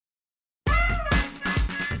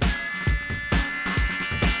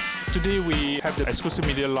Today we have the exclusive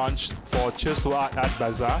media launch for Cheers to Art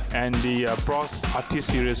Bazaar and the Bros Artist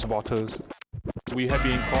Series bottles. We have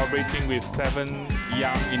been collaborating with 7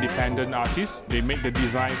 young independent artists. They make the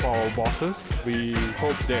design for our bottles. We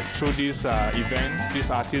hope that through this event, these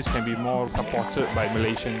artists can be more supported by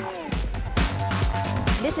Malaysians.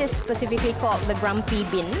 This is specifically called the Grumpy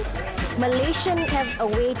Bins. Malaysians have a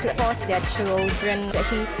way to force their children to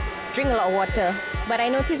actually drink a lot of water. But I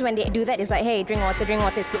noticed when they do that, it's like, hey, drink water,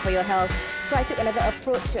 it's good for your health. So I took another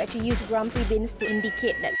approach to actually use Grumpy Bins to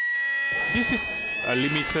indicate that. This is a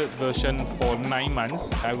limited version for 9 months.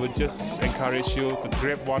 I would just encourage you to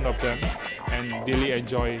grab one of them and really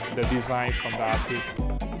enjoy the design from the artist.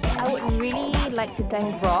 I would really like to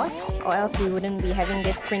thank Bros, or else we wouldn't be having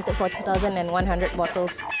this printed for 2,100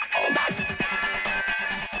 bottles.